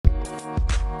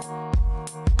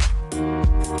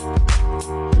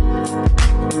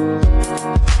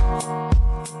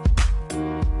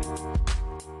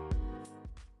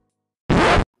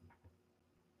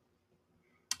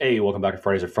Hey, welcome back to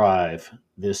Fridays at 5.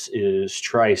 This is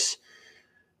Trice.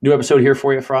 New episode here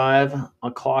for you at 5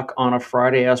 o'clock on a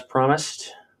Friday as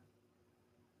promised.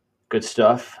 Good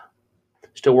stuff.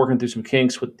 Still working through some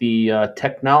kinks with the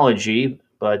technology,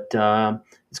 but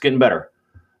it's getting better.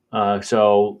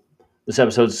 So this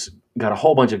episode's got a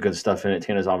whole bunch of good stuff in it.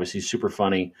 Tana's obviously super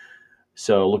funny.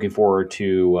 So looking forward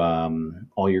to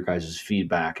all your guys'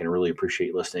 feedback and really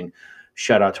appreciate listening.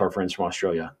 Shout out to our friends from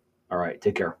Australia. All right,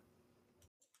 take care.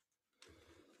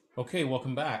 Okay,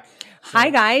 welcome back. Hi,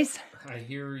 guys. I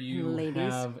hear you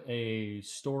Ladies. have a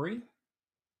story.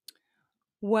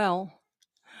 Well,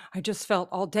 I just felt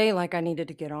all day like I needed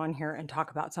to get on here and talk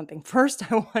about something.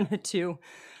 First, I wanted to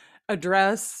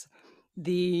address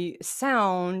the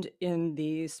sound in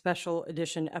the special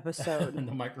edition episode.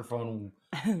 The microphone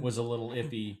was a little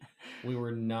iffy. We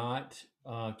were not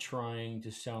trying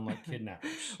to sound like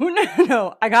kidnappers.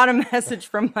 No. I got a message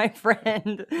from my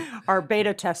friend, our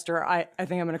beta tester. I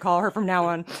think I'm going to call her from now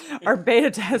on, our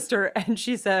beta tester. And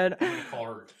she said,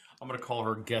 I'm going to call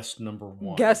her guest number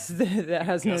one. Guest that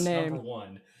has guest no name. Number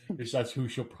one, because that's who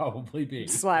she'll probably be.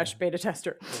 / beta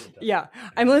tester. Yeah.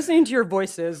 I'm listening to your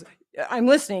voices. I'm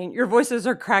listening. Your voices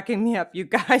are cracking me up. You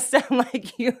guys sound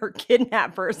like you're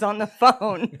kidnappers on the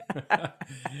phone.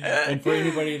 And for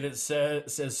anybody that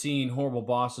says seeing Horrible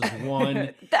Bosses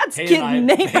 1, that's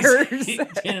kidnappers.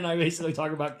 Tan and I basically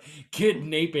talk about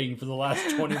kidnapping for the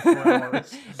last 24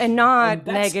 hours. And not and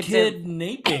that's negative.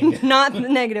 Kidnapping. Not in the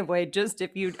negative way. Just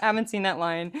if you haven't seen that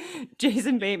line,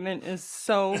 Jason Bateman is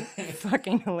so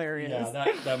fucking hilarious.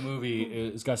 Yeah, that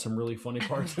movie has got some really funny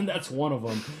parts, and that's one of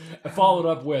them. I followed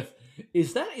up with,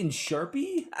 is that in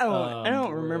Sharpie? Oh, I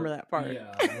don't remember that part.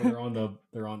 Yeah, they're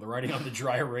writing on the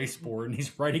dry erase board, and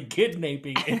he's writing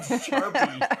kidnapping in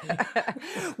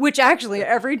Sharpie. Which actually,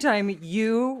 every time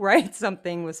you write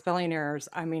something with spelling errors,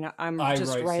 I mean, I'm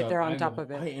just right there on top of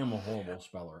it. I am a horrible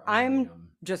speller. I'm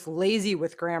just lazy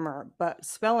with grammar, but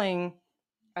spelling,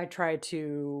 I try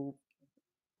to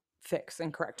fix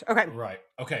and correct. Okay. Right.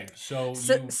 Okay. So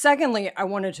secondly, I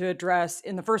wanted to address,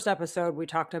 in the first episode, we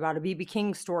talked about a BB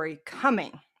King story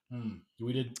coming.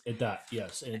 We did that,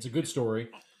 yes. And it's a good story.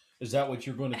 Is that what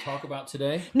you're going to talk about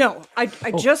today? No, I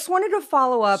just wanted to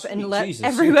follow up and let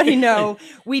everybody know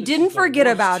we didn't forget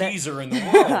about it. Teaser in the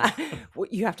world. Well,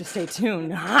 you have to stay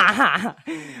tuned.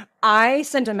 I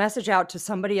sent a message out to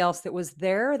somebody else that was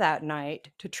there that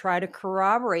night to try to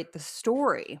corroborate the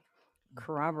story.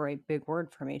 Corroborate, big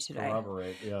word for me today.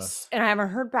 Corroborate, yes. And I haven't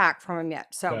heard back from him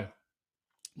yet, so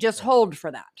just hold for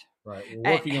that. Right,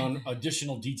 we're working on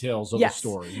additional details of the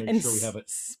story. Make sure we have it.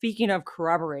 Speaking of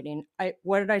corroborating,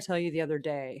 what did I tell you the other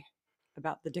day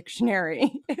about the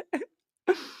dictionary?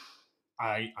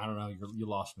 I don't know. You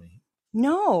lost me.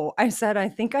 No, I said I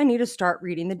think I need to start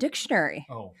reading the dictionary.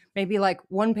 Oh, maybe like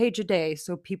 1 page a day,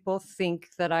 so people think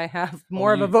that I have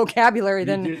more of a vocabulary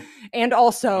than. And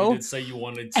also, you did say you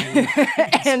wanted to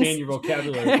expand your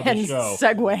vocabulary for the show.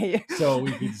 Segue. So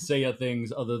we could say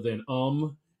things other than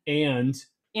and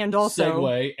also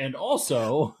segue and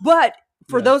also. But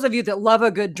for those of you that love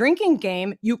a good drinking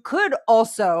game, you could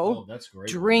also that's great.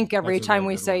 Drink every time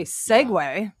we say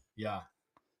segue. Yeah.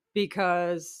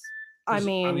 Because I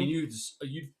mean, you'd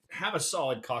have a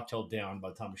solid cocktail down by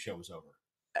the time the show was over.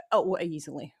 Oh, well,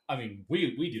 easily. I mean,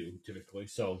 we do typically,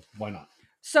 so why not?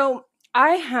 So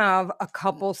I have a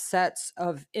couple sets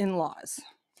of in-laws.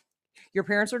 Your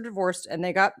parents are divorced and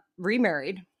they got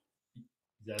remarried.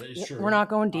 That is true. We're not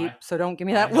going deep, so don't give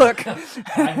me that look.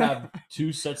 I have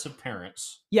 2 sets of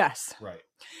parents. Yes. Right.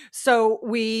 So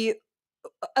we,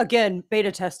 again,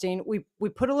 beta testing, we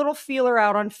put a little feeler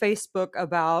out on Facebook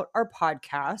about our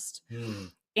podcast.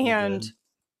 And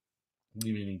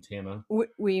you meaning Tana?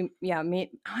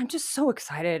 I'm just so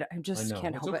excited. I just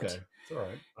can't help it. It's all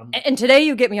right. And today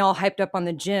you get me all hyped up on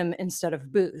the gym instead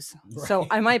of booze. Right. So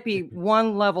I might be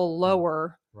one level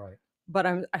lower. Right. But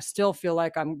I still feel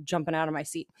like I'm jumping out of my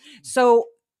seat. So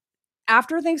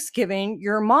after Thanksgiving,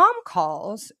 your mom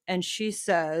calls and she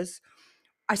says,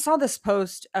 I saw this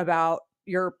post about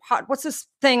your what's this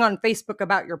thing on Facebook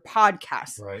about your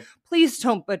podcast? Right. Please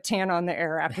don't put Tana on the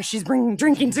air after she's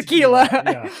drinking tequila.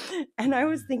 Yeah. And I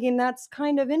was thinking that's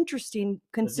kind of interesting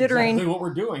considering that's exactly what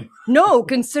we're doing. No,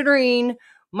 considering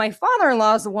my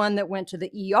father-in-law is the one that went to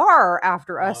the ER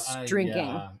after us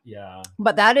drinking. Yeah.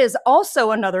 But that is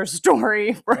also another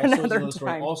story for another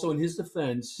time. Also, in his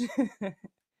defense,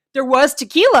 there was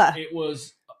tequila. It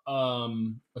was a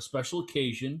special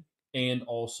occasion, and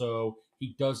also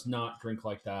he does not drink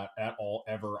like that at all,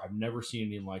 ever. I've never seen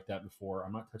anything like that before.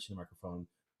 I'm not touching the microphone.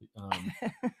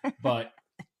 But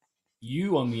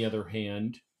you, on the other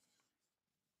hand,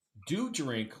 do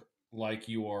drink like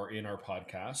you are in our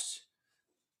podcasts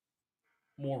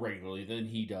more regularly than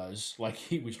he does, like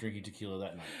he was drinking tequila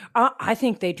that night. I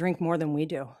think they drink more than we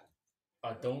do.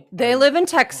 I don't. They live in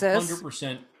Texas.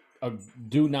 100%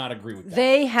 do not agree with that.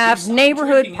 They have stopped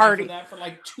neighborhood drinking party. after that for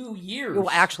like 2 years. Well,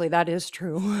 actually, that is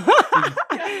true.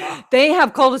 Yeah. They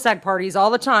have cul-de-sac parties all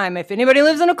the time. If anybody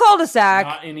lives in a cul-de-sac,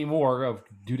 Not anymore,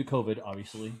 due to COVID,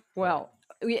 obviously. well,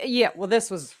 yeah. Well, this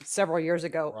was several years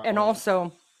ago, Right. and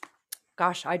also,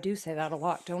 gosh, I do say that a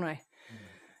lot, don't I?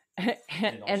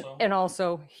 And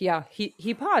also, yeah,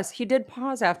 he paused. He did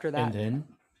pause after that. And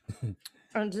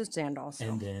Just and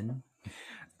also. then.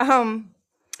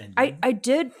 And I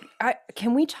did.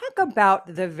 Can we talk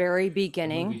about the very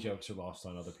beginning? Movie jokes are lost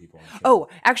on other people. I'm sure. Oh,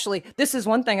 actually, this is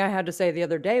one thing I had to say the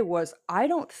other day was I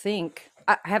don't think,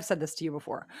 I have said this to you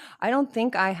before, I don't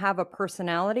think I have a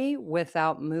personality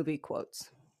without movie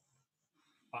quotes.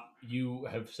 You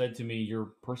have said to me your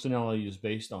personality is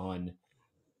based on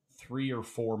 3 or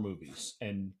 4 movies.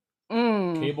 And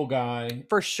Cable Guy.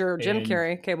 For sure. Jim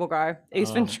Carrey, Cable Guy, Ace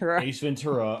Ventura. Ace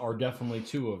Ventura are definitely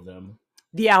 2 of them.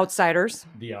 The Outsiders.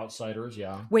 The Outsiders,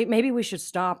 yeah. Wait, maybe we should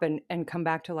stop and come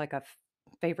back to like a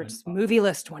favorite movie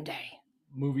list one day.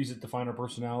 Movies that define our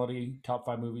personality, top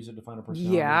 5 movies that define our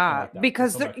personality. Yeah, like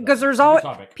because there's always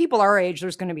people our age.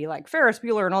 There's going to be like Ferris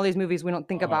Bueller and all these movies we don't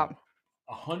think about.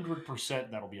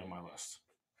 100% that'll be on my list.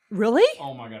 Really?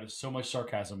 Oh my God, it's so much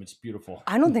sarcasm. It's beautiful.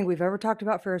 I don't think we've ever talked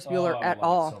about Ferris Bueller at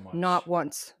all. So not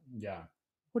once. Yeah.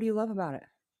 What do you love about it?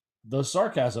 The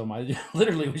sarcasm. I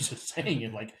literally was just saying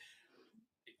it. Like,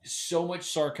 so much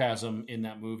sarcasm in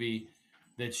that movie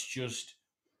that's just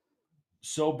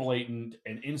so blatant,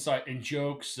 and inside and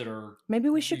jokes that are maybe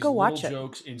we should go watch it.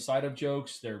 Jokes inside of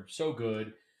jokes. They're so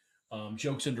good.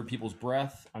 Jokes under people's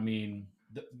breath. I mean,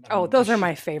 those are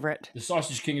my favorite. The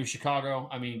Sausage King of Chicago.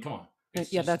 I mean, come on.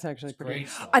 Yeah, that's actually pretty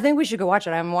good. I think we should go watch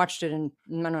it. I haven't watched it in,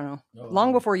 I don't know,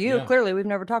 long before you. Yeah. Clearly, we've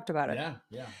never talked about it.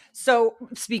 Yeah. So,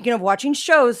 speaking of watching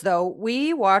shows, though,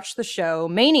 we watched the show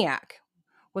Maniac.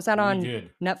 Was that on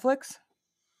Netflix?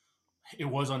 It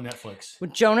was on Netflix.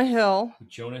 With Jonah Hill.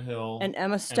 And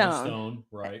Emma Stone.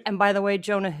 Right. And by the way,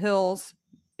 Jonah Hill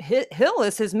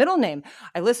is his middle name.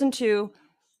 I listened to...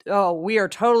 Oh, we are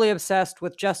totally obsessed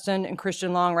with Justin and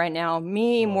Christian Long right now.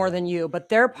 Me more than you, but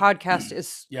their podcast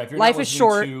is if you're Life is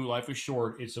Short. Life is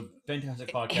Short. It's a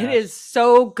fantastic podcast. It is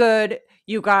so good,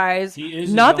 you guys. He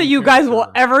is not that you guys will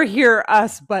ever hear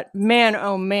us, but man,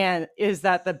 oh man, is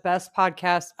that the best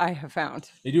podcast I have found.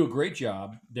 They do a great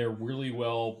job. They're really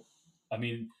well. I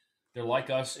mean, they're like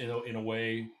us in a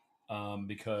way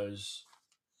because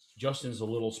Justin's a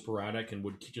little sporadic and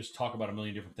would just talk about a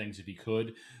million different things if he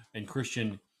could, and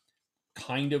Christian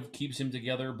kind of keeps him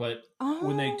together, but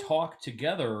when they talk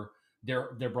together,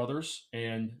 they're brothers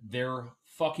and they're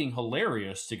fucking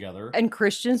hilarious together. And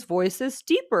Christian's voice is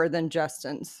deeper than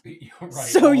Justin's. Right.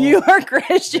 So you are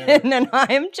Christian and I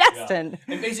am Justin.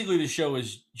 Yeah. And basically the show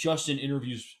is Justin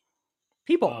interviews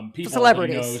people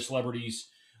celebrities,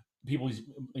 people he's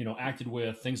acted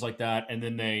with, things like that, and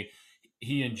then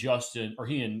he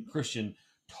and Christian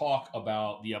talk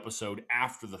about the episode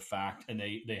after the fact, and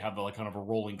they have like kind of a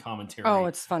rolling commentary. Oh,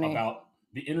 it's funny about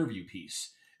the interview piece.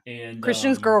 And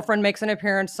Christian's girlfriend makes an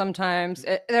appearance sometimes.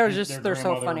 They're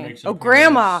so funny. Oh,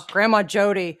 Grandma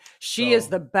Jody, she is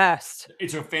the best.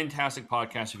 It's a fantastic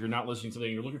podcast. If you're not listening to them,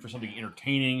 you're looking for something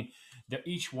entertaining.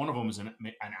 Each one of them is an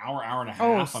hour and a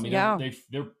half. I mean,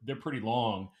 they're pretty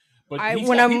long. But he's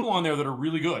got people on there that are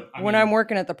really good. When I'm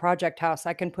working at the project house,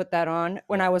 I can put that on.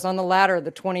 When I was on the ladder,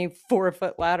 the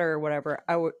 24-foot ladder or whatever,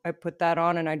 I put that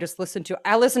on and I just listened to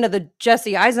the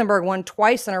Jesse Eisenberg one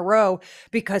twice in a row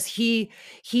because he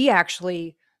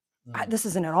actually, this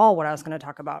isn't at all what I was going to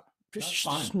talk about.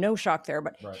 No shock there,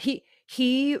 but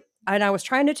he, and I was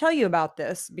trying to tell you about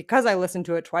this because I listened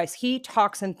to it twice. He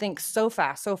talks and thinks so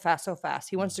fast.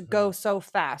 He wants to go so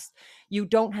fast. You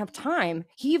don't have time.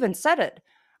 He even said it.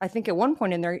 I think at one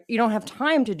point in there, you don't have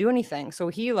time to do anything. So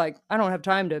he I don't have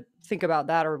time to think about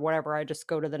that or whatever. I just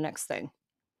go to the next thing.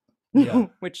 Yeah.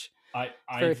 Which I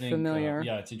very think, familiar.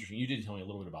 It's interesting. You did tell me a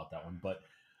little bit about that one, but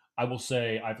I will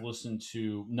say I've listened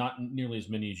to not nearly as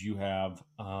many as you have.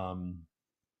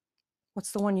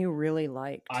 What's the one you really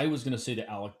liked? I was going to say the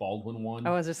Alec Baldwin one.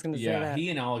 I was just going to say that. Yeah, he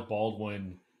and Alec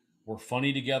Baldwin were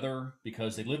funny together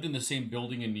because they lived in the same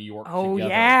building in New York together. Oh,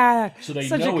 yeah. So they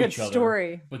Such know a good each other,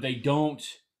 story. but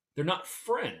they're not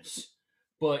friends,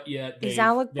 but yet they've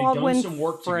done some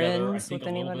work together, I think, a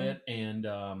little bit, and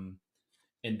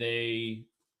they.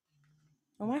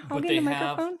 Am I hogging the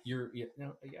microphone? You're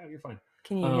fine.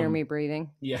 Can you hear me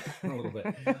breathing? Yeah, a little bit.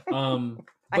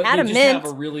 I had a mint.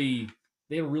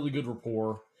 They have a really good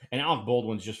rapport, and Alec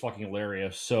Baldwin's just fucking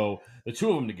hilarious. So the two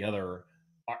of them together,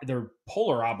 they're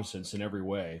polar opposites in every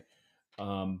way.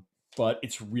 But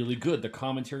it's really good. The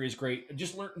commentary is great.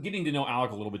 Just getting to know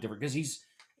Alec a little bit different because he's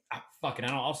fucking.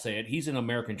 I'll say it. He's an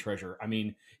American treasure. I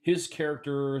mean, his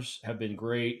characters have been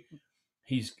great.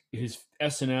 His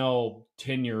SNL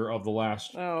tenure of the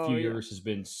last few years has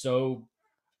been so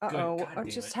good. What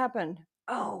just happened?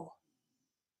 Oh,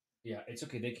 yeah, it's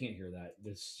okay. They can't hear that.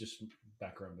 It's just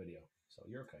background video, so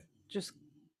you're okay. Just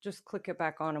click it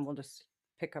back on, and we'll just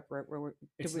pick up right where we're.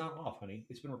 It's not off, honey.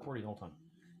 It's been recording the whole time.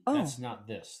 Oh, that's not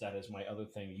this. That is my other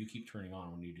thing. You keep turning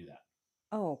on when you do that.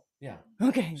 Oh, yeah.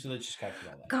 Okay. So let's just capture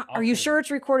all that. God, are you sure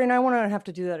it's recording? I want to have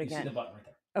to do that again. You see the button right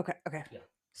there. Okay. Yeah.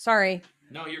 Sorry.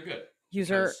 No, you're good.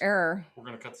 User error. We're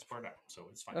gonna cut this part out, so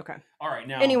it's fine. Okay. All right.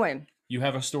 Now. Anyway, you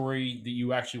have a story that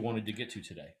you actually wanted to get to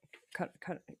today. Cut.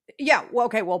 Yeah. Well,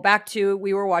 okay. Well, back to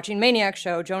we were watching Maniac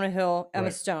Show. Jonah Hill,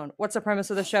 Emma Stone. What's the premise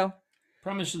of the show?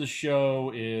 Premise of the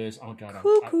show is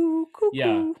cuckoo.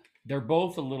 Yeah, they're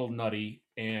both a little nutty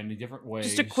and in different ways.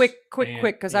 Just a quick,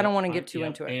 because I don't want to get too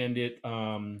into it. And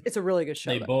it's a really good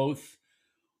show. They both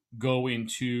go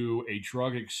into a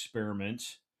drug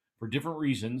experiment for different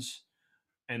reasons,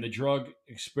 and the drug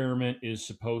experiment is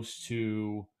supposed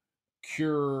to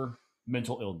cure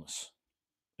mental illness,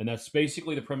 and that's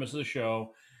basically the premise of the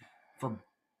show. For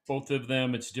both of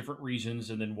them, it's different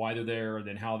reasons, and then why they're there, and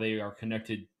then how they are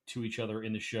connected to each other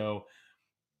in the show.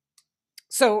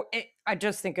 So I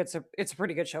just think it's a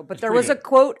pretty good show. But there was a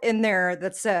quote in there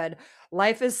that said,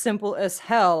 "Life is simple as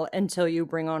hell until you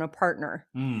bring on a partner."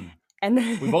 And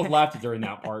we both laughed during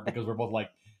that part because we're both like,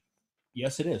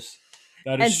 "Yes, it is.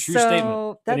 That is a true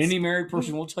statement." And any married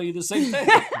person will tell you the same thing.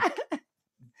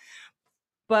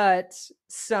 But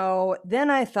so then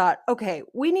I thought, okay,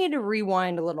 we need to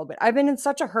rewind a little bit. I've been in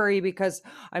such a hurry because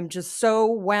I'm just so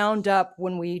wound up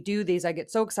when we do these. I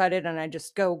get so excited and I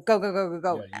just go.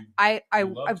 Yeah, I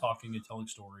love talking and telling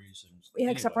stories.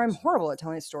 Except for I'm horrible at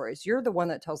telling stories. You're the one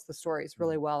that tells the stories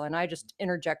really well. And I just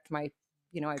interject my,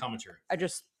 commentary. I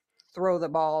just throw the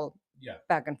ball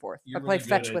back and forth. I play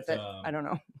fetch with it. I don't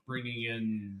know. Bringing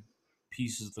in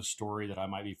pieces of the story that I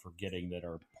might be forgetting that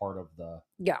are part of the...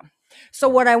 Yeah. So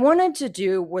what I wanted to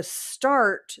do was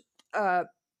start a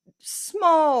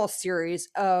small series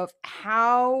of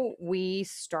how we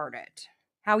started,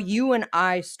 how you and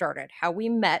I started, how we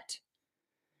met,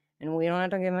 and we don't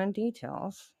have to give them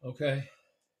details. Okay.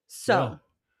 So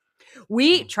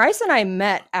Trice and I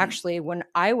met actually when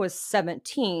I was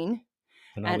 17.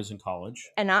 And I was in college.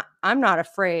 And I'm not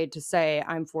afraid to say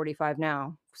I'm 45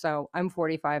 now. So I'm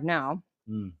 45 now.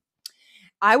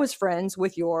 I was friends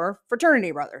with your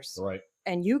fraternity brothers. Right.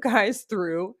 And you guys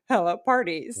threw hella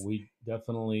parties. We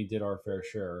definitely did our fair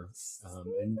share.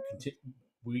 And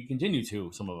we continue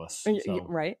to, some of us. So.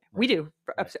 Right. We do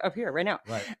up here right now.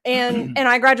 Right. And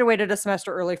I graduated a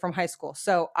semester early from high school.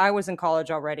 So I was in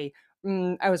college already.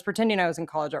 I was pretending I was in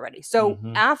college already. So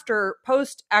after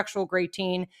post actual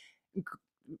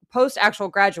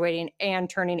graduating and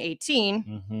turning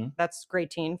 18, that's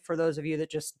grade teen for those of you that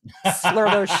just slur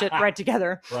those shit right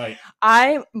together. Right.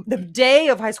 The day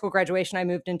of high school graduation, I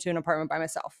moved into an apartment by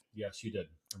myself. Yes, you did.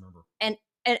 I remember. And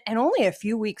only a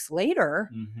few weeks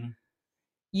later,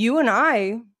 you and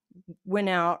I went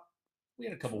out. We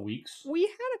had a couple weeks. We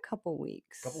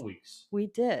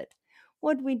did.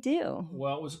 What'd we do?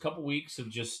 Well, it was a couple weeks of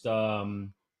just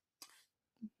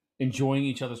enjoying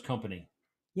each other's company.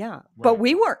 Yeah, right. But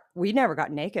we never got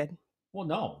naked. Well,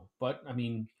 no, but I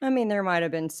mean, there might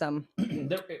have been some.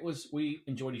 We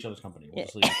enjoyed each other's company. We'll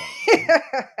just leave it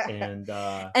at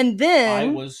that. And then I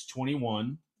was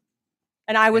 21,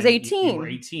 and I was 18. You were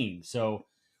 18, so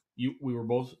we were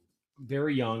both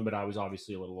very young, but I was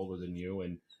obviously a little older than you,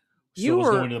 and still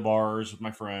was going to the bars with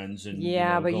my friends, and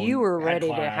but you were ready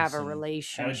to have a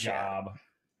relationship, had a job.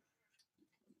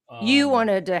 You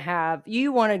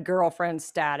wanted girlfriend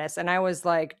status, and I was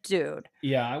like, dude.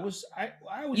 Yeah, I was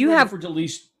ready for to at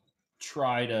least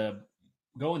try to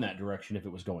go in that direction if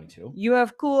it was going to. You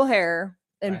have cool hair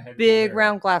and big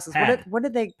round glasses. What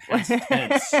did they?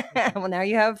 Well, now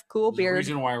you have cool beard. There's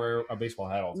a reason why I wear a baseball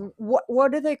hat all the time.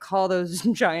 What do they call those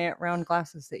giant round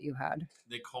glasses that you had?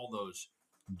 They call those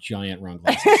giant round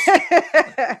glasses.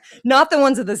 Not the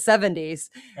ones of the 70s.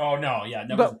 Oh no, yeah,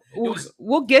 no, but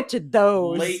we'll get to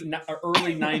those.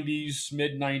 Early 90s,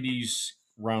 mid 90s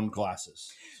round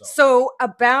glasses. So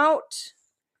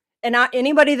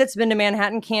anybody that's been to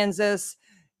Manhattan, Kansas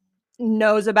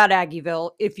knows about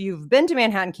Aggieville. If you've been to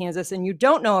Manhattan, Kansas and you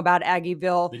don't know about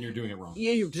Aggieville, then you're doing it wrong.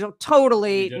 You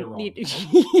totally did it wrong.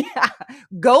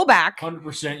 Go back.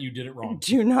 100% you did it wrong.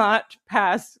 Do not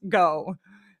pass go.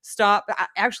 stop.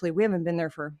 Actually, we haven't been there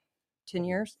for 10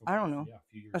 years. I don't know. Yeah, a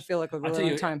few years. I feel like a I'll really tell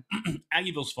long you, time.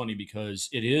 Aggieville's funny because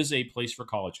it is a place for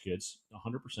college kids,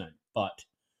 100%. But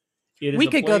it is We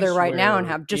a could go there place right now and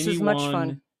where have just as much fun.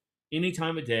 anyone, any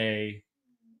time of day,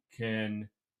 can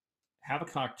have a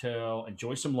cocktail,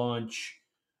 enjoy some lunch,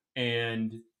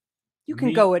 and You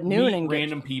can go at noon meet and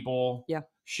random people. Yeah.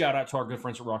 Shout out to our good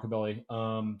friends at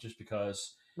Rockabilly, just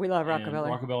because. We love And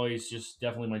Rockabilly. Rockabilly is just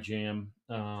definitely my jam.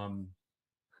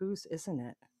 Whose isn't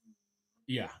it?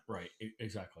 Yeah, right,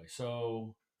 exactly.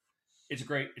 So it's a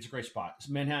great spot.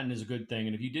 Manhattan is a good thing,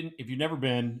 and if you've never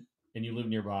been and you live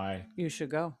nearby, You should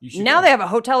go. You should Now go. they have a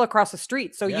hotel across the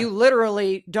street, so Yeah. you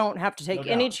literally don't have to take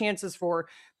No any doubt. chances for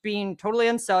being totally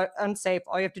unsafe.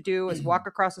 All you have to do is walk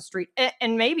across the street,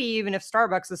 and maybe even if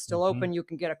Starbucks is still open, you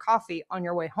can get a coffee on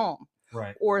your way home,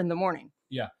 Right. or in the morning.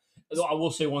 Yeah. I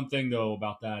will say one thing though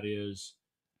about that is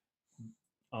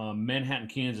Manhattan,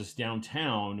 Kansas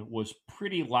downtown was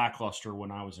pretty lackluster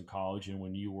when I was in college and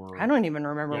when you were. I don't even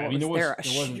remember Yeah, I what mean, was there.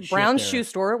 there wasn't shit Brown's there. Shoe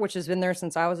Store, which has been there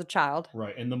since I was a child.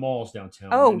 Right, and the malls downtown.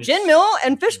 Oh, and Gin Mill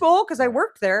and Fishbowl, because I Right.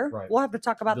 worked there. Right. We'll have to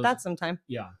talk about Those- that sometime.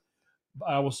 Yeah, but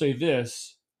I will say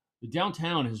this: the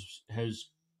downtown has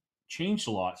changed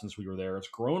a lot since we were there. It's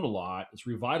grown a lot. It's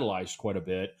revitalized quite a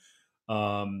bit.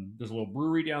 There's a little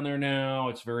brewery down there now.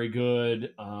 It's very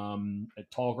good. At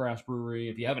Tallgrass Brewery.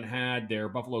 If you haven't had their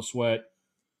Buffalo Sweat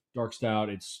Dark Stout,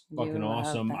 it's fucking You love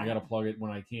awesome. I that. gotta plug it when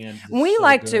I can. It's We so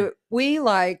like good.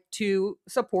 to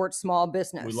support small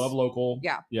business. We love local.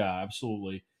 Yeah. Yeah,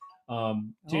 absolutely.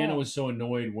 Tana Oh. was so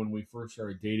annoyed when we first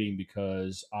started dating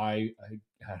because I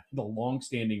had the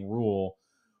long-standing rule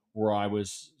where I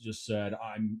was just said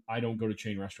I don't go to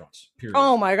chain restaurants. Period.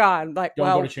 Oh my God! Like, Don't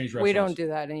well, go to chain we don't restaurants. do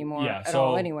that anymore Yeah, at so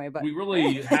all anyway. But we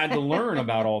really had to learn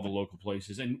about all the local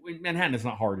places, and Manhattan is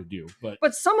not hard to do.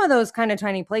 But some of those kind of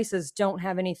tiny places don't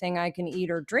have anything I can eat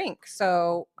or drink.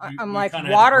 So I'm we like, kinda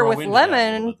had to water grow with into that a little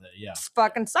lemon bit, yeah.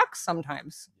 fucking sucks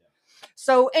sometimes.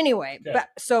 So anyway, Okay.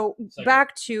 Segue.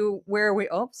 back to where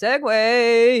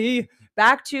segue.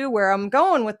 Back to where I'm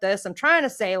going with this. I'm trying to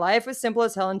say life is simple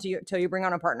as hell until you bring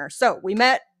on a partner. So we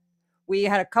met. We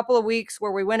had a couple of weeks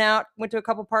where we went to a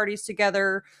couple parties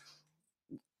together.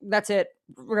 That's it.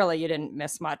 Really, you didn't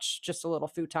miss much. Just a little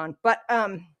futon, but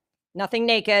nothing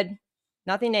naked.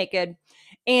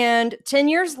 And 10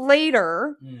 years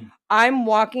later, I'm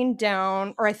walking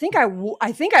down, or I think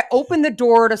I opened the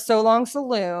door to So Long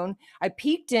Saloon. I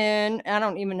peeked in. I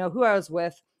don't even know who I was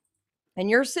with. And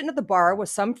you're sitting at the bar with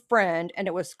some friend, and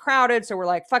it was crowded. So we're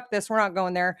like, fuck this, we're not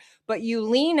going there. But you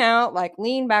lean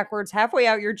backwards, halfway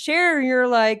out your chair. And you're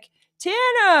like,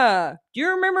 Tana, do you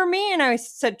remember me? And I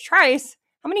said, Trice,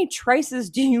 how many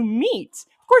Trices do you meet?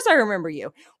 Of course I remember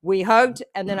you. We hugged,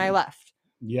 and then I left.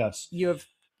 Yes. You have.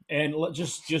 And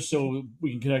just so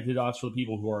we can connect the dots for the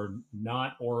people who are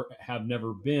not or have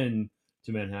never been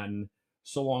to Manhattan,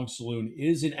 So Long Saloon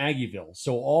is in Aggieville.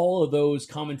 So all of those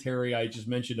commentary I just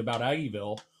mentioned about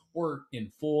Aggieville were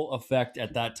in full effect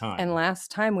at that time. And last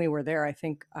time we were there, I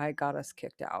think I got us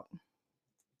kicked out.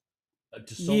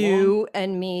 To So You Long?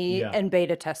 and me Yeah. and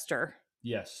Beta Tester.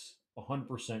 Yes,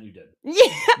 100% you did.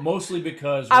 Yeah. Mostly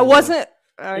because I wasn't.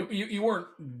 You weren't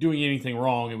doing anything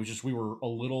wrong. It was just we were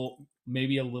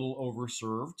maybe a little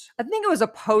overserved. I think it was a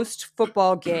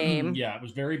post-football game. Yeah, it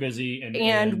was very busy,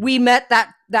 and we met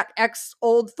that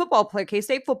ex-old football player,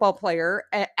 K-State football player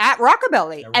at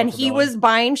Rockabilly, and he was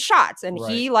buying shots, and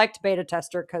he liked Beta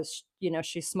Tester because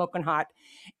she's smoking hot,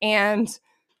 and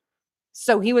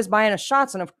so he was buying us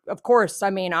shots, and of course, I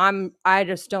mean, I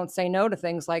just don't say no to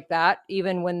things like that,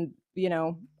 even when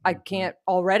I can't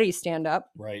already stand up.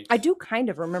 Right. I do kind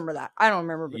of remember that. I don't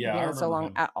remember being so long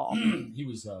him. at all. He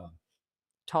was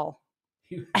tall.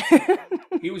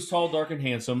 He was tall, dark, and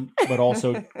handsome, but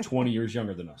also 20 years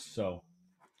younger than us. So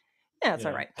yeah, that's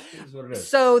all right. It is what it is.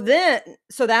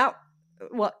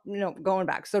 Going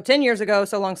back. So 10 years ago,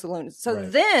 So Long Saloon. So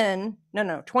then,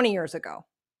 20 years ago.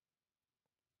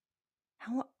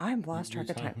 I've lost track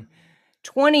of time.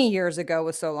 20 years ago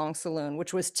was So Long Saloon,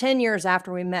 which was 10 years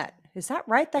after we met. Is that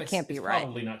right? That can't be right.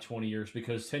 Probably not 20 years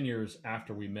because 10 years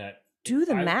after we met. Do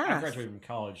the math. I graduated from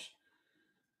college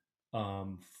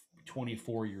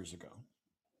 24 years ago.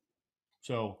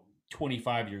 So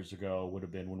 25 years ago would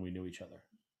have been when we knew each other.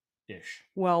 Ish.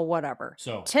 Well, whatever.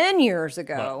 So 10 years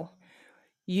ago,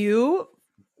 you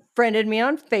friended me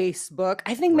on Facebook.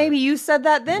 I think maybe you said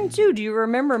that then too. Do you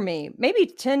remember me? Maybe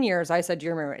 10 years I said, do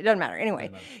you remember? It doesn't matter.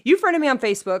 Anyway, you friended me on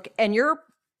Facebook,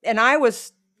 and I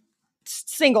was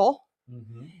single,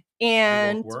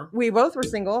 and we both were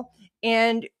single,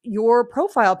 and your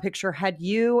profile picture had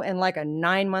you and like a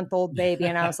 9-month-old baby.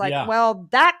 And I was like, well,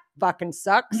 that fucking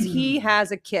sucks. He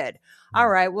has a kid. All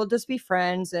right, we'll just be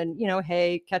friends and,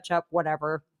 hey, catch up,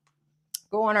 whatever.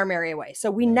 Go on our merry way. So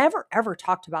we never, ever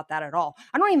talked about that at all.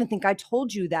 I don't even think I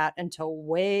told you that until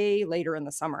way later in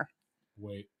the summer.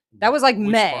 Wait. That was like which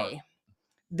May part?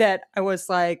 that I was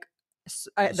like,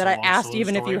 that I asked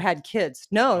even if you story? had kids.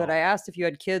 No, that Oh. I asked if you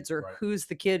had kids or Right. who's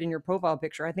the kid in your profile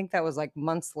picture. I think that was like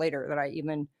months later that I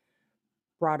even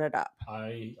brought it up.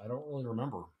 I don't really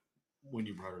remember when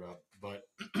you brought it up, but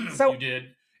So- you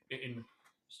did. And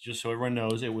just so everyone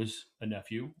knows, it was a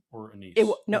nephew or a niece. It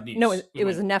A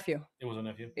was a nephew. It was a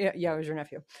nephew. Yeah, it was your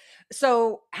nephew.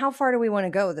 So how far do we want to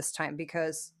go this time?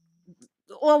 Because,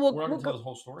 well, We're not we'll going to tell go. the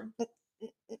whole story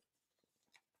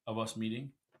of us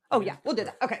meeting. Oh yeah, we'll do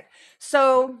that. Okay,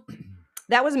 so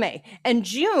that was May and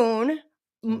June.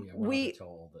 Oh, yeah, we're not gonna tell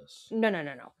all this.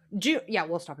 No. June. Yeah,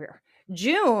 we'll stop here.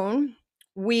 June.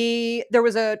 There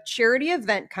was a charity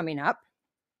event coming up.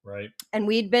 Right. And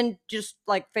we'd been just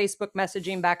like Facebook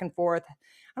messaging back and forth.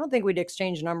 I don't think we'd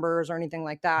exchange numbers or anything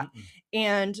like that.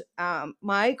 And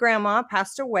my grandma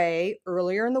passed away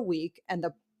earlier in the week, and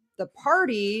the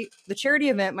party, the charity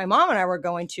event my mom and I were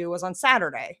going to was on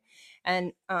Saturday.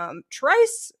 And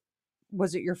Trice,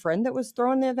 was it your friend that was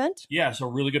throwing the event? Yeah, so a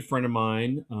really good friend of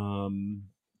mine. No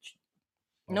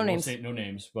names. No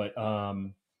names, but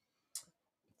at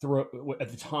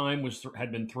the time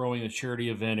had been throwing a charity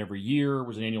event every year. It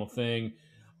was an annual thing.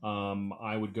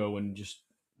 I would go and just,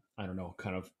 I don't know,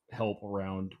 kind of help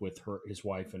around with his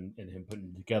wife and him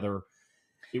putting it together.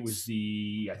 It was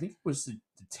I think it was the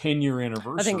 10-year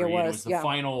anniversary. I think it was, It was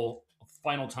the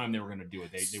final time they were going to do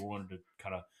it. They wanted to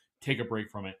kind of take a break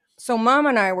from it. So Mom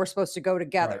and I were supposed to go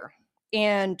together. Right.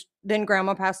 And then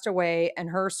Grandma passed away and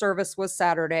her service was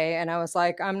Saturday. And I was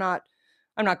like, I'm not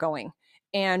going.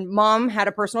 And Mom had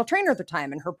a personal trainer at the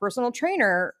time, and her personal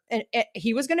trainer, and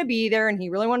he was going to be there and he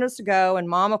really wanted us to go. And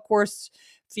Mom, of course,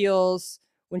 feels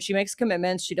when she makes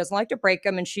commitments, she doesn't like to break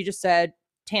them. And she just said,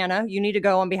 Tana, you need to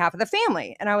go on behalf of the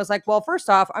family. And I was like, well, first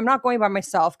off, I'm not going by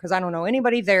myself because I don't know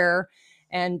anybody there.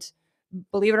 And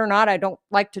believe it or not, I don't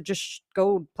like to just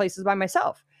go places by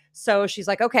myself. So she's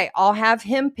like, okay, I'll have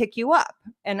him pick you up.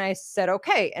 And I said,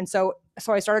 okay. And so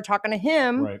I started talking to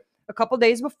him a couple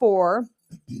days before.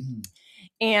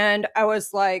 And I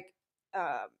was like,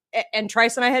 and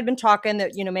Trice and I had been talking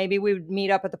that, maybe we would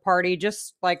meet up at the party.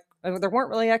 Just like, there weren't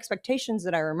really expectations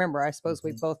that I remember. I suppose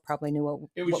we both probably knew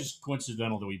it was just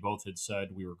coincidental that we both had said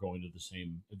we were going to the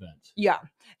same event. Yeah.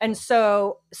 And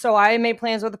so I made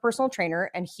plans with a personal trainer,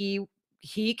 and he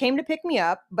came to pick me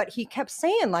up, but he kept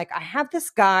saying, like, I have this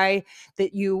guy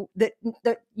that you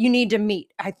need to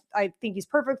meet. I think he's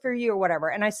perfect for you or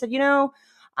whatever. And I said,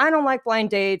 I don't like blind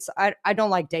dates. I don't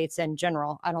like dates in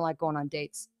general. I don't like going on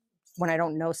dates when I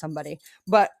don't know somebody.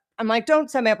 But I'm like,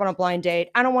 don't set me up on a blind date.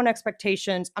 I don't want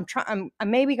expectations. I'm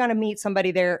maybe going to meet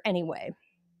somebody there anyway.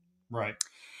 Right.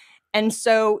 And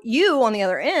so you, on the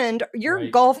other end, you're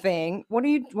golfing. What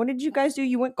did you guys do?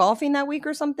 You went golfing that week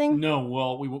or something? No.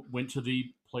 Well, we went to the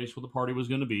place where the party was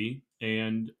going to be,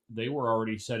 and they were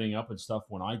already setting up and stuff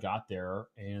when I got there.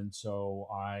 And so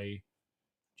I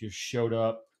just showed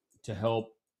up to help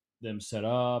them set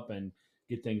up and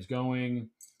get things going.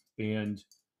 And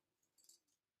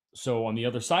so on the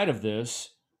other side of this,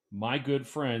 my good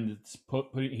friend,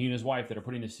 he and his wife that are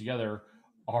putting this together,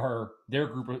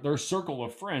 their circle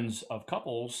of friends of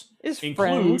couples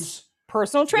includes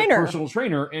personal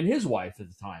trainer and his wife at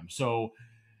the time. So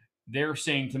they're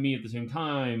saying to me at the same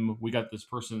time, we got this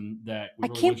person that we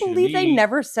I can't believe they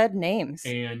never said names.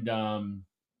 And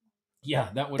yeah,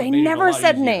 that would they have made never it a lot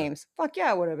said easier. Names. Fuck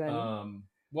yeah, it would have been.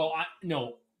 Well,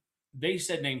 no, they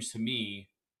said names to me.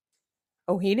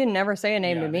 Oh, he didn't never say a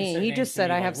name to me. He just said,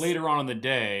 "I have." Later on in the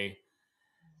day.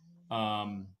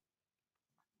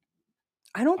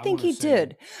 I don't think he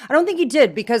did. I don't think he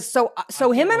did because so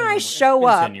him and I show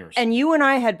up and you and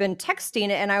I had been texting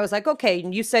and I was like, okay,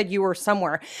 and you said you were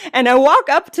somewhere. And I walk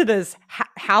up to this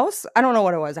house. I don't know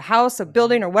what it was, a house, a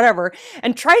building or whatever.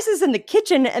 And Trice is in the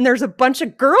kitchen and there's a bunch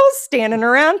of girls standing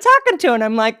around talking to him. And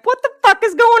I'm like, what the fuck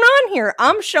is going on here?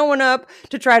 I'm showing up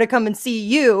to try to come and see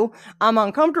you. I'm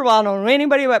uncomfortable. I don't know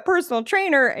anybody but personal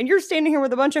trainer. And you're standing here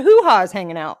with a bunch of hoo-haws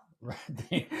hanging out.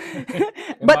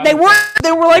 But they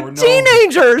were like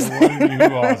teenagers. They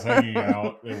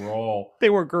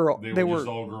were girls. They were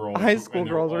all girls, high school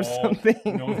girls or something.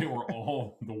 No, they were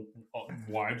all the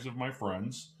wives of my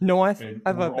friends. No, we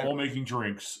were all making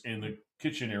drinks in the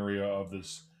kitchen area of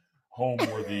this home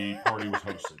where the party was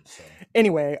hosted. So.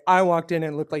 Anyway, I walked in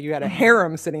and it looked like you had a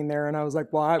harem sitting there, and I was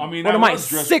like, "Well, what am I,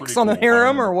 6 on the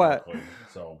harem or what?"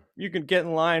 So You could get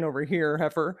in line over here,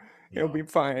 heifer. It'll be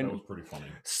fine. That was pretty funny.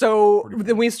 So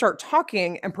then we start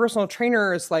talking, and personal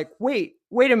trainer is like, wait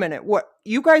a minute. What?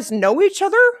 You guys know each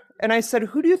other? And I said,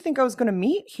 who do you think I was going to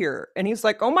meet here? And he's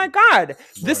like, oh my God,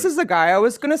 this is the guy I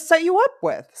was going to set you up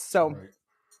with. So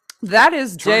that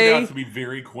is turned out to be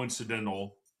very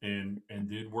coincidental and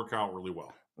did work out really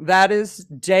well. That is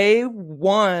day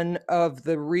one of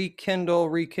the rekindle.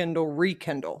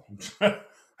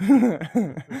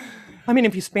 I mean,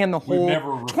 if you span the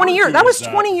whole 20 years, that was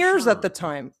 20 years at the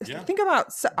time. Yeah. Think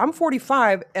about, I'm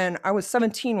 45 and I was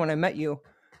 17 when I met you.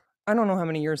 I don't know how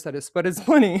many years that is, but it's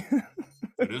plenty.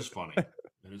 It is funny. It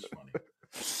is funny.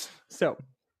 So,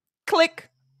 click.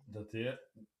 That's it.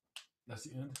 That's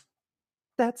the end.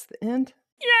 That's the end.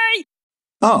 Yay!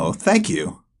 Oh, thank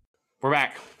you. We're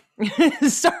back.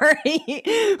 Sorry,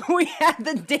 we had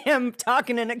the damn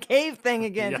talking in a cave thing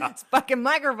again. Yeah. It's fucking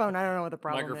microphone. I don't know what the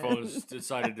problem Microphones is.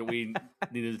 decided that we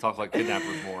needed to talk like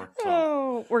kidnappers more. So.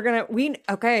 Oh, we're gonna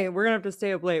have to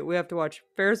stay up late. We have to watch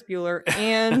Ferris Bueller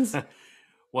and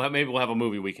Maybe we'll have a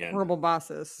movie weekend. Horrible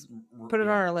Bosses. Put it on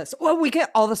our list. Well, we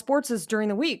get all the sports is during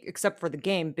the week except for the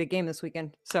big game this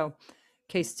weekend. So,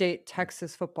 K-State,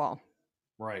 Texas football.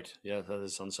 Right. Yeah, that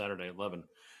is on Saturday at 11.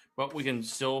 But we can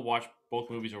still watch both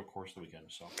movies over the course of the weekend.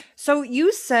 So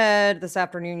you said this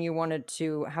afternoon you wanted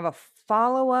to have a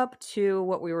follow-up to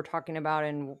what we were talking about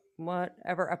in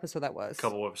whatever episode that was. A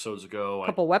couple episodes ago.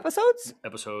 Episodes?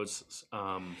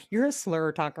 You're a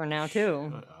slur talker now,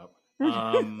 too. Shut up.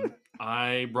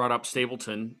 I brought up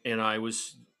Stapleton, and I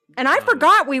was... And I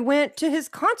forgot we went to his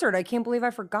concert. I can't believe I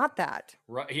forgot that.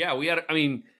 Right. Yeah, we had...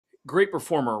 great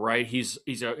performer, right? He's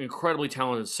an incredibly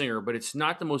talented singer, but it's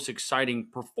not the most exciting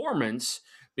performance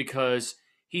because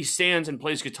he stands and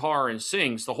plays guitar and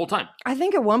sings the whole time. I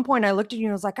think at one point I looked at you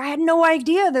and was like, I had no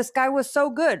idea this guy was so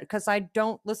good because I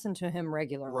don't listen to him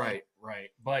regularly. Right.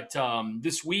 But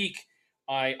this week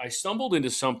I stumbled into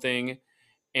something,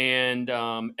 and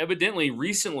evidently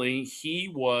recently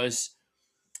he was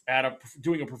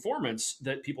doing a performance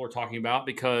that people are talking about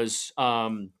because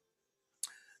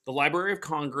the Library of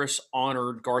Congress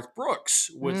honored Garth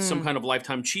Brooks with some kind of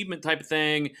lifetime achievement type of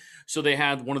thing. So they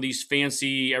had one of these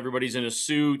fancy, everybody's in a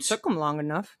suit. Took them long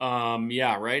enough.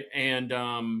 Yeah, right.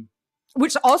 And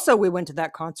which also we went to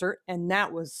that concert, and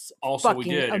that was also fucking we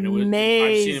did. And amazing.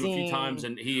 I've seen him a few times,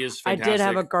 and he is fantastic. I did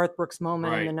have a Garth Brooks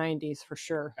moment in the 90s for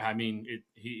sure. I mean,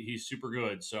 he's super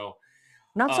good. So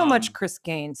not so much Chris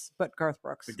Gaines, but Garth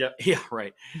Brooks. Yeah,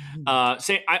 right.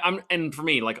 And for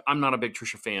me, like, I'm not a big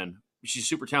Trisha fan. She's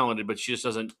super talented, but she just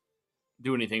doesn't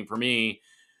do anything for me.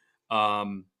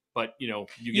 But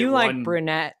you like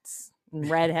brunettes and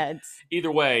redheads.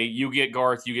 Either way, you get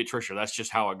Garth, you get Trisha. That's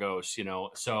just how it goes,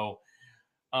 So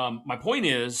my point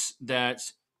is that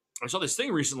I saw this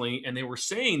thing recently, and they were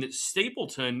saying that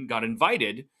Stapleton got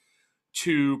invited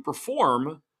to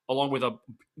perform along with a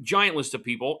giant list of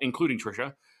people, including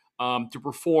Trisha, to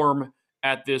perform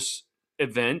at this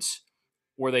event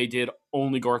where they did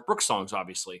only Garth Brooks songs,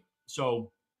 obviously.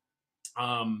 So,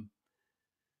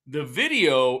 the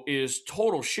video is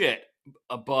total shit,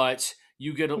 but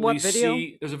you get at least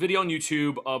see. There's a video on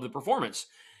YouTube of the performance,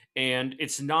 and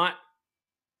it's not.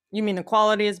 You mean the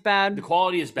quality is bad? The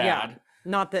quality is bad. Yeah,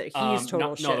 not that he's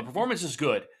total shit. No, the performance is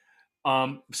good.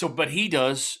 But he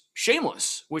does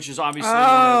 "Shameless," which is obviously.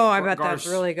 I bet that's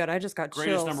really good. I just got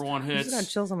greatest chills. #1 hits. I just got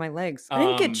chills on my legs. I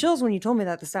didn't get chills when you told me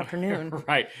that this afternoon.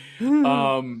 Right.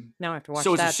 Now I have to watch that.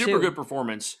 So it's a super good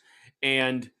performance.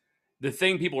 And the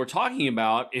thing people are talking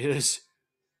about is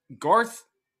Garth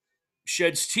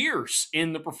sheds tears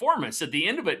in the performance. At the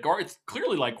end of it, Garth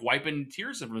clearly like wiping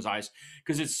tears from his eyes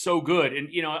because it's so good. And,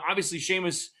 obviously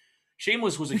Shameless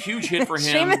was a huge hit for him.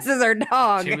 Shameless is our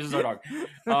dog.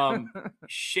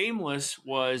 Shameless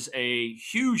was a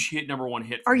huge hit, #1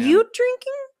 hit for Are him. you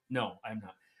drinking? No, I'm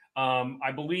not.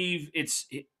 I believe it's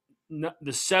the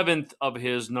 7th of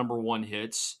his #1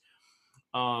 hits.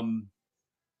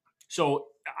 So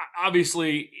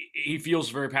obviously he feels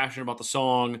very passionate about the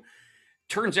song.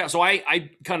 Turns out, so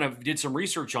I kind of did some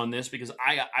research on this because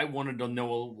I wanted to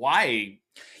know why.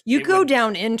 You go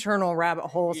down internal rabbit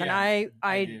holes, and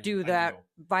I do that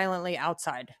do. Violently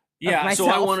outside. Yeah, of so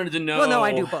I wanted to know. Well, no,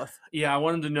 I do both. Yeah, I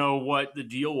wanted to know what the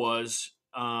deal was.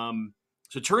 So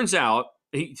it turns out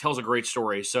he tells a great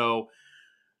story. So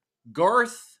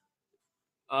Garth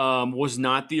was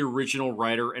not the original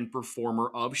writer and performer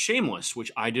of Shameless,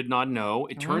 which I did not know.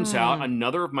 It turns out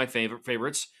another of my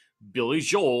favorites, Billy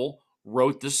Joel,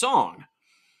 wrote the song.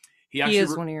 He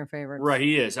is one of your favorites. Right,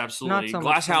 he is, absolutely. Not so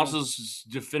Glass much House's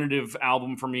definitive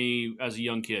album for me as a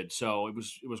young kid, so it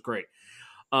was great.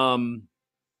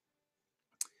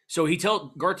 So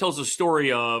Garth tells the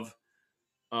story of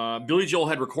Billy Joel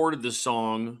had recorded this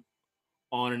song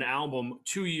on an album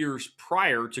 2 years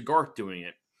prior to Garth doing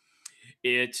it.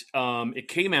 It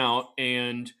came out,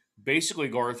 and basically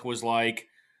Garth was like,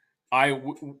 I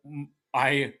was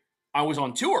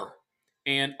on tour,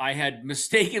 and I had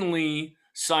mistakenly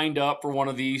signed up for one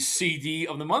of these CD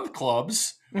of the month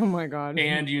clubs. Oh my God.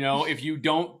 And if you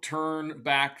don't turn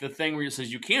back the thing where it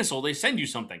says you cancel, they send you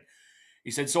something. He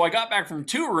said, so I got back from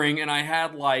touring, and I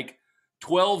had like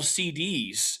 12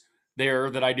 CDs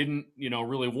there that I didn't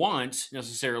really want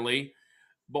necessarily,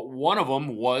 but one of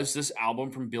them was this album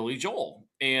from Billy Joel.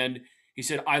 And he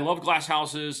said, I love Glass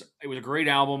Houses. It was a great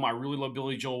album. I really love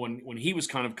Billy Joel when he was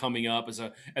kind of coming up as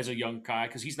a young guy,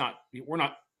 because he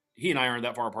and I aren't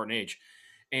that far apart in age.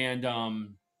 And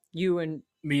you and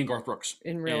me and Garth Brooks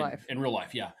in real life. In real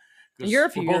life, yeah. You're a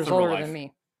few years older than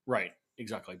me. Right,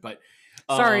 exactly. But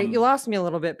sorry, you lost me a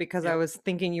little bit because I was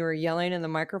thinking you were yelling in the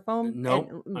microphone.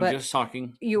 No, I'm just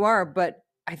talking. You are, but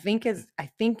I think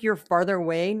you're farther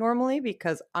away normally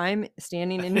because I'm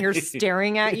standing in here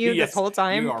staring at you yes, this whole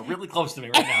time. You are really close to me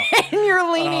right now. And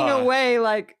you're leaning away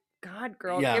like, God,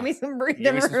 girl, give me some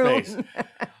breathing room. Space.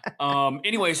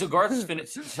 Anyway, so Garth's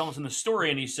telling us in the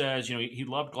story, and he says, he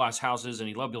loved Glass Houses and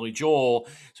he loved Billy Joel.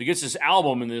 So he gets this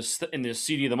album in this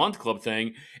CD of the Month Club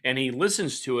thing, and he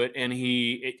listens to it, and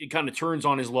it kind of turns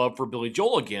on his love for Billy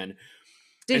Joel again.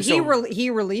 Did he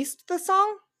released the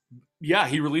song? Yeah,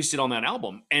 he released it on that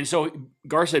album. And so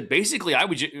Garth said, basically,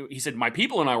 he said, my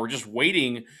people and I were just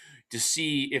waiting to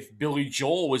see if Billy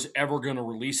Joel was ever going to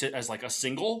release it as like a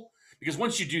single. Because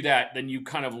once you do that, then you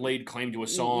kind of laid claim to a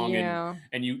song,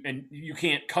 and you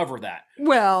can't cover that.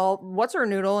 Well, what's her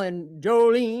noodle and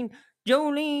Jolene?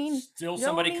 Still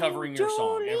somebody covering your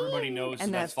song. Everybody knows,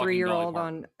 and that's that 3-year-old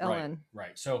on Ellen.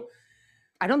 Right. So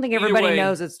I don't think everybody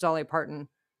knows it's Dolly Parton.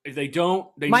 If they don't,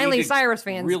 Miley Cyrus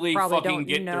fans really probably fucking don't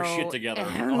get know. their shit together.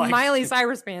 Miley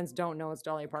Cyrus fans don't know it's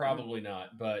Dolly Parton. Probably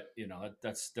not, but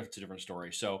that's a different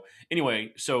story. So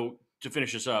anyway, to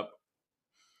finish this up.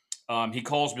 He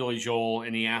calls Billy Joel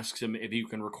and he asks him if he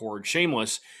can record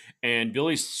Shameless, and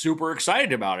Billy's super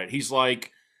excited about it. He's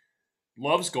like,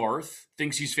 loves Garth,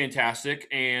 thinks he's fantastic,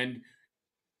 and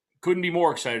couldn't be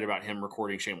more excited about him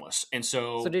recording Shameless. And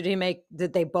so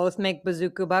did they both make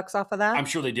bazooka bucks off of that? I'm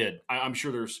sure they did. I'm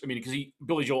sure because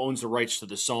Billy Joel owns the rights to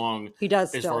the song. He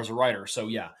does as far as a writer. So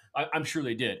yeah, I'm sure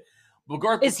they did. But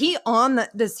Garth, is he on the?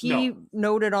 Does he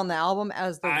noted on the album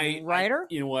as the writer?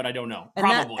 You know what? I don't know. And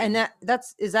probably.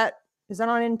 Is that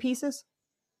on In Pieces?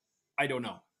 I don't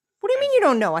know. What do you mean you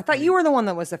don't know? I thought you were the one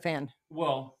that was a fan.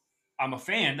 Well, I'm a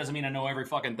fan. Doesn't mean I know every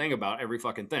fucking thing about every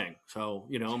fucking thing. So,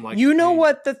 I'm like... You know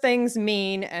what the things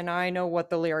mean, and I know what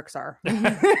the lyrics are.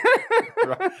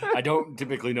 I don't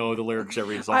typically know the lyrics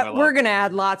every song I love. We're going to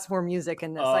add lots more music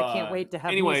in this. I can't wait to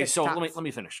have Anyway, music so stops. let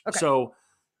me finish. Okay. So,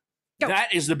 Go.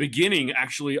 That is the beginning,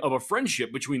 actually, of a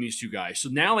friendship between these two guys. So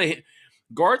now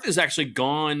Garth has actually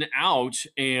gone out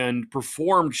and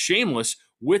performed Shameless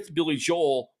with Billy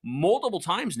Joel multiple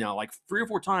times now, like 3 or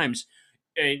 4 times.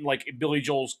 And like Billy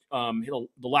Joel's, the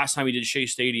last time he did Shea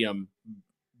Stadium,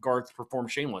 Garth performed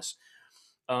Shameless.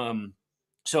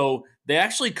 So they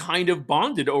actually kind of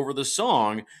bonded over the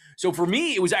song. So for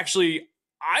me, it was actually,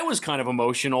 I was kind of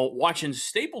emotional watching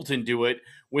Stapleton do it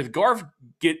with Garth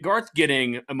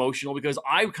getting emotional, because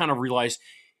I kind of realized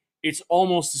it's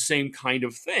almost the same kind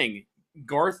of thing.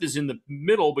 Garth is in the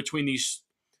middle between these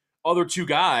other two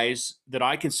guys that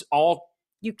I can all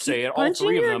say it, all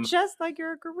three of them. Just like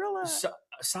you're a gorilla.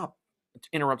 Stop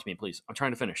interrupting me, please. I'm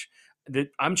trying to finish.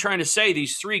 I'm trying to say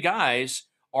these 3 guys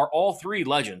are all 3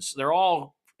 legends. They're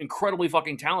all incredibly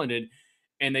fucking talented,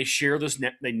 and they share this.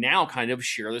 They now kind of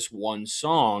share this one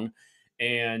song,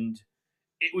 and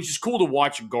it was just cool to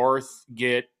watch Garth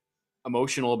get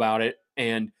emotional about it.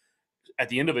 And at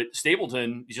the end of it,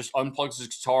 Stapleton just unplugs his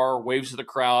guitar, waves to the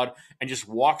crowd, and just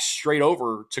walks straight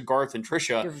over to Garth and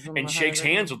Trisha and shakes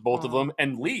hands with both of them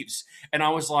and leaves. And I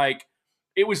was like,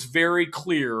 it was very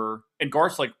clear. And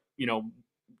Garth's like,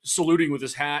 saluting with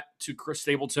his hat to Chris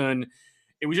Stapleton.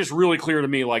 It was just really clear to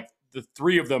me, like, the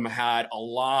 3 of them had a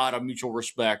lot of mutual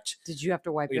respect. Did you have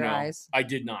to wipe your eyes? I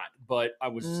did not, but I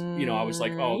was, I was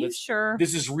like, oh,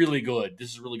 this is really good. This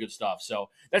is really good stuff. So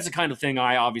that's the kind of thing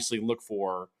I obviously look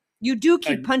for. You do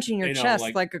keep punching your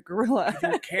chest like a gorilla. I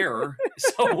don't care.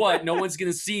 So what? No one's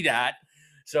going to see that.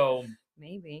 So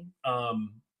maybe.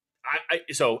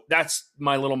 So that's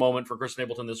my little moment for Chris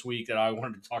Stapleton this week that I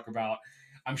wanted to talk about.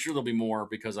 I'm sure there'll be more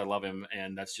because I love him,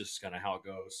 and that's just kind of how it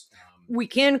goes. We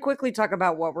can quickly talk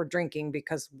about what we're drinking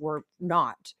because we're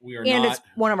not. We are and not. It's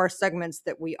one of our segments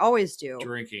that we always do.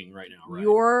 Drinking right now,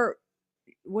 right?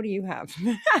 What do you have?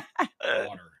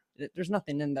 Water. There's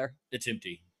nothing in there. It's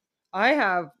empty. I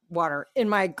have water in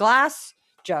my glass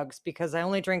jugs because I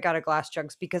only drink out of glass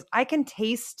jugs because I can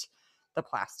taste the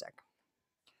plastic.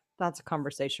 That's a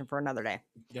conversation for another day.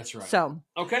 That's right. So,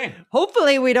 okay.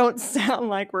 Hopefully we don't sound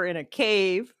like we're in a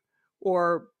cave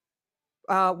or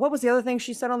what was the other thing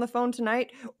she said on the phone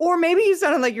tonight? Or maybe you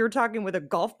sounded like you were talking with a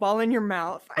golf ball in your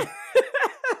mouth.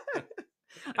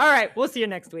 All right. We'll see you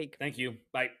next week. Thank you.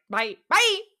 Bye. Bye.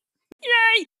 Bye.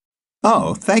 Yay.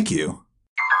 Oh, thank you.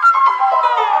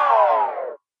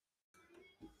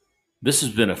 This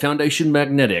has been a Foundation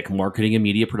Magnetic Marketing and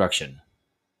Media Production.